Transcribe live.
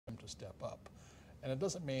step up. And it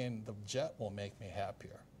doesn't mean the jet will make me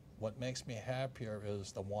happier. What makes me happier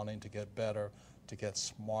is the wanting to get better, to get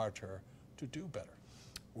smarter, to do better.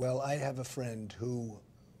 Well, I have a friend who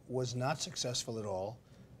was not successful at all,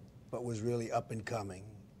 but was really up and coming.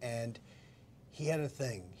 And he had a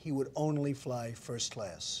thing. He would only fly first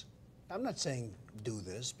class. I'm not saying do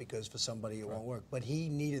this because for somebody it won't work, but he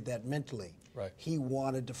needed that mentally. Right. He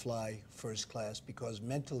wanted to fly first class because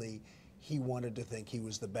mentally he wanted to think he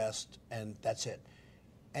was the best and that's it.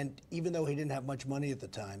 And even though he didn't have much money at the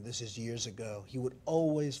time, this is years ago, he would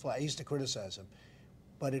always fly. I used to criticize him,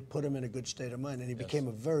 but it put him in a good state of mind, and he became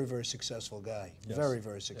a very, very successful guy. Very,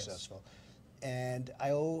 very successful. And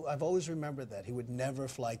I've always remembered that. He would never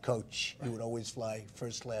fly coach. He would always fly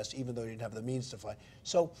first class, even though he didn't have the means to fly.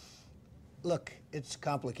 So, look, it's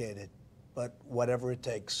complicated, but whatever it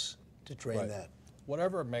takes to train that.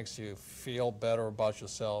 Whatever makes you feel better about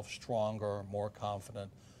yourself, stronger, more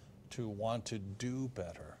confident, to want to do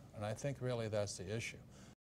better. And I think really that's the issue.